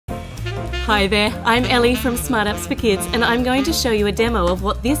Hi there, I'm Ellie from Smart Apps for Kids, and I'm going to show you a demo of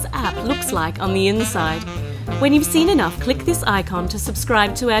what this app looks like on the inside. When you've seen enough, click this icon to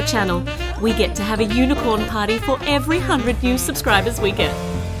subscribe to our channel. We get to have a unicorn party for every 100 new subscribers we get.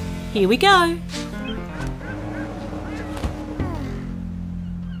 Here we go!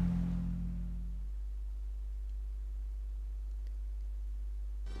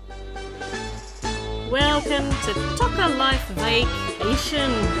 Welcome to Toca Life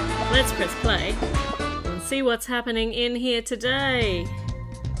Vacation. Let's press play and see what's happening in here today.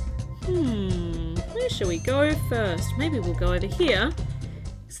 Where shall we go first? Maybe we'll go over here.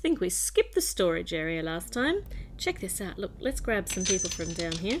 I think we skipped the storage area last time. Check this out. Look, let's grab some people from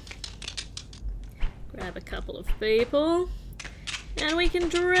down here. Grab a couple of people. And we can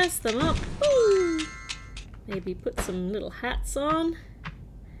dress them up. Ooh. Maybe put some little hats on.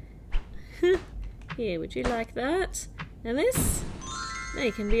 Here, would you like that? And this? They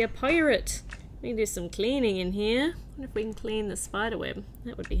can be a pirate. We can do some cleaning in here. I wonder if we can clean the spider web.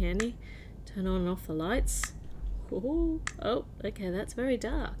 That would be handy. Turn on and off the lights. Ooh. Oh, okay, that's very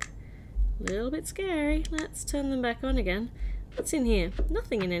dark. A little bit scary. Let's turn them back on again. What's in here?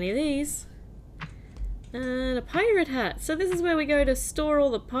 Nothing in any of these. And a pirate hat. So this is where we go to store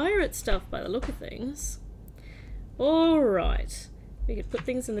all the pirate stuff by the look of things. Alright. We could put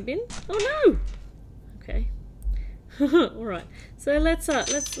things in the bin. Oh no! Okay. Alright. So let's go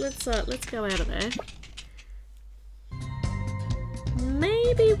out of there.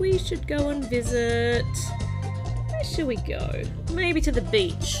 Maybe we should go and visit... Where should we go? Maybe to the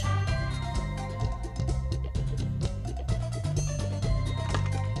beach.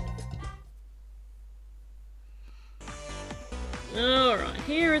 Alright,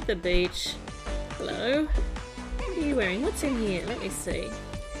 here at the beach. Hello. What are you wearing? What's in here? Let me see.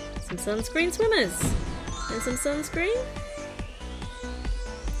 Some sunscreen swimmers. And some sunscreen.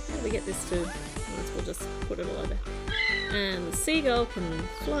 How do we get this to... We'll just put it all over. And the seagull can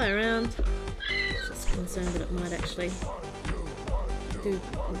fly around. Just concerned that it might actually do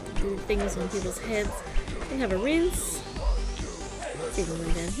things on people's heads. We have a rinse. Let's even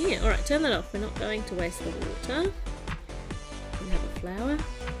one down here. Alright, turn that off. We're not going to waste the water. We have a flower.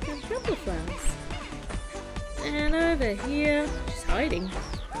 We have a couple of flowers. And over here, she's hiding.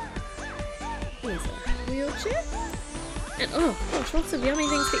 Here's a wheelchair. And oh gosh, lots of yummy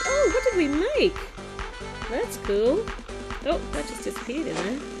things to eat. Oh, what did we make? That's cool. Oh, that just disappeared in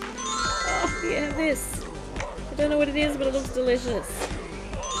there. Oh, we have this. I don't know what it is, but it looks delicious.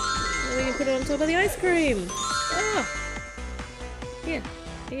 And we can put it on top of the ice cream. Oh! Here,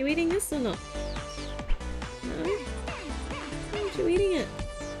 are you eating this or not? No? Why aren't you eating it?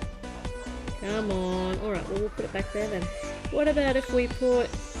 Come on. Alright, well, we'll put it back there then. What about if we put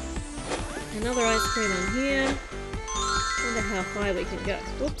another ice cream on here? I wonder how high we can go.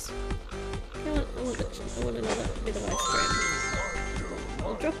 Whoops. Come on, I want another bit of ice cream.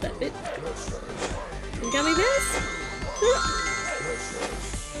 I'll drop that bit. And gummy bears?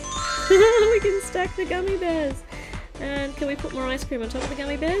 We can stack the gummy bears. And can we put more ice cream on top of the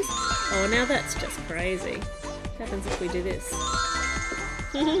gummy bears? Oh, now that's just crazy. What happens if we do this?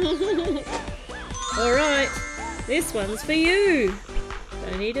 Alright, this one's for you.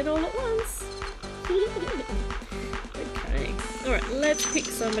 Don't eat it all at once. Okay, alright, let's pick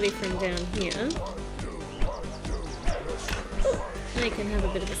somebody from down here. Ooh, they can have a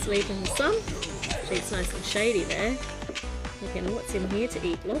bit of a sleep in the sun. Actually, it's nice and shady there. Okay, now what's in here to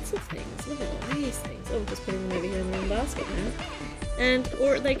eat? Lots of things. Look at all these things. Oh, I'm just putting them over here in the basket now.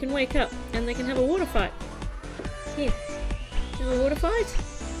 Or they can wake up and they can have a water fight. Here, have a water fight.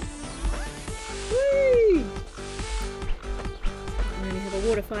 Whee! We only have a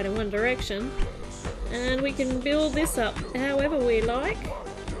water fight in one direction. And we can build this up however we like.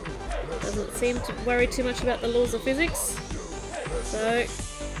 Doesn't seem to worry too much about the laws of physics. So,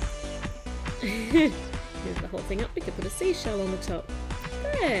 here's the whole thing up. We could put a seashell on the top.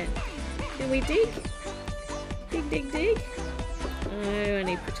 There! Can we dig? Dig, dig, dig. Oh, I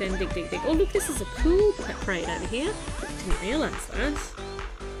need to pretend dig, dig, dig. Oh, look, this is a cool parade over here. Didn't realise that.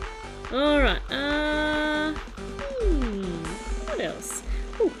 Alright, what else?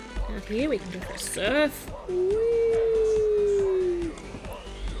 Oh, out here we can go for a surf. Whee!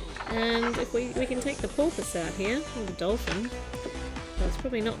 And if we can take the porpoise out here, or the dolphin. Well, it's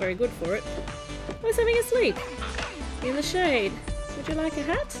probably not very good for it. Oh, it's having a sleep in the shade. Would you like a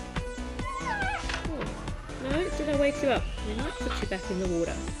hat? Oh, no? Did I wake you up? We might put you back in the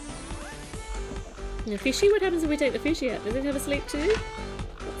water. And the fishy? What happens if we take the fishy out? Does it have a sleep too?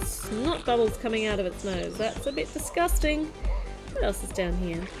 Snot bubbles coming out of its nose. That's a bit disgusting. What else is down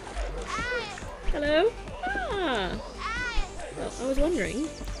here? Hello? Ah! Well, I was wondering,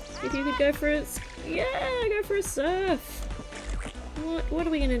 If you could go for a... Yeah, go for a surf. What are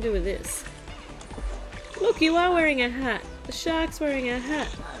we going to do with this? Look, you are wearing a hat. The shark's wearing a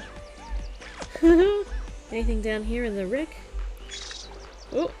hat. Anything down here in the wreck?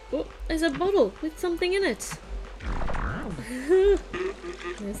 Oh, there's a bottle with something in it.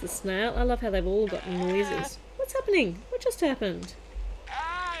 There's the snail. I love how they've all got noises. What's happening? What just happened?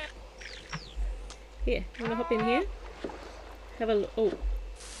 Here, you want to hop in here? Have a look. Oh,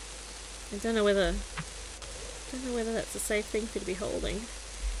 I don't know whether that's a safe thing for you to be holding.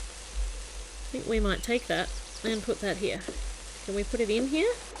 I think we might take that and put that here. Can we put it in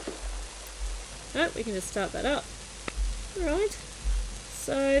here? No, we can just start that up. Alright.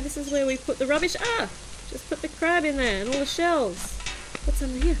 So this is where we put the rubbish. Ah! Just put the crab in there and all the shells. What's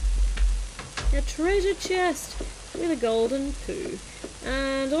under here? A treasure chest with a golden poo.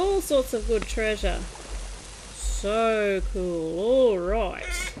 And all sorts of good treasure. So cool.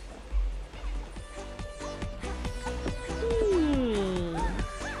 Alright.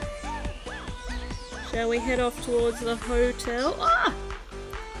 Shall we head off towards the hotel? Ah!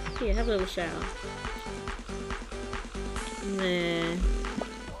 Here, have a little shower. There.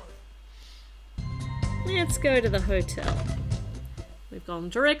 Let's go to the hotel. We've gone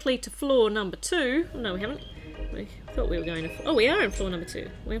directly to floor number 2. Oh, no, we haven't. We thought we were going to... Oh, we are in floor number 2.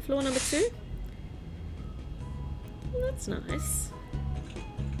 We're in floor number 2? Well, that's nice.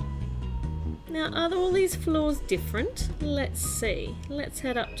 Now, are all these floors different? Let's see. Let's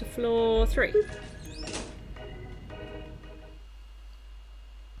head up to floor 3.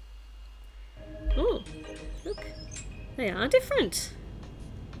 Oh, look. They are different.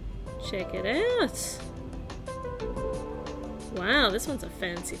 Check it out. Wow, this one's a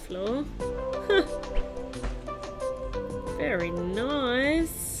fancy floor. Very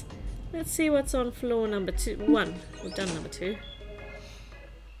nice. Let's see what's on floor number 1. We've done number 2.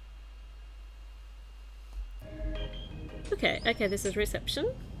 Okay, this is reception.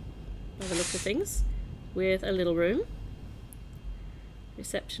 Have a look at things. With a little room.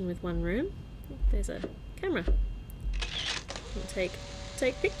 Reception with 1 room. There's a camera. We'll take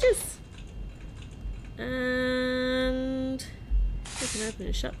pictures. And we can open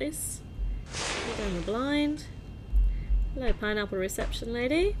and shut this. Pull down the blind. Hello, pineapple reception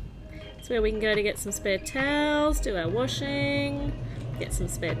lady. It's where we can go to get some spare towels, do our washing, get some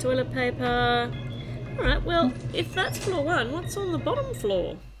spare toilet paper. Alright, well, if that's floor 1, what's on the bottom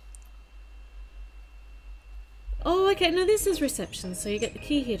floor? Oh, okay, no, this is reception, so you get the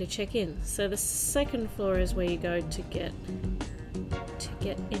key here to check in. So the 2nd floor is where you go to get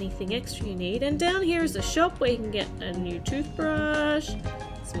anything extra you need. And down here is a shop where you can get a new toothbrush,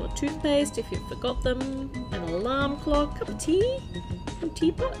 some more toothpaste if you forgot them, an alarm clock, cup of tea, a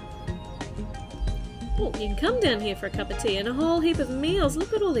teapot. Oh, you can come down here for a cup of tea and a whole heap of meals.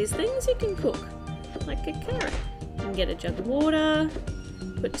 Look at all these things you can cook, like a carrot. You can get a jug of water,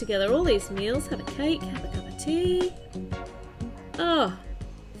 put together all these meals, have a cake, have a cup of tea. Oh,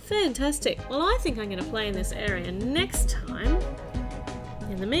 fantastic. Well, I think I'm going to play in this area next time.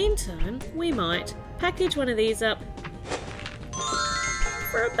 In the meantime, we might package one of these up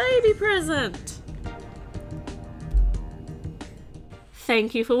for a baby present.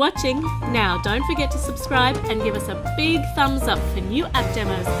 Thank you for watching. Now don't forget to subscribe and give us a big thumbs up for new app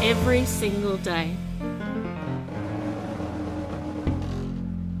demos every single day.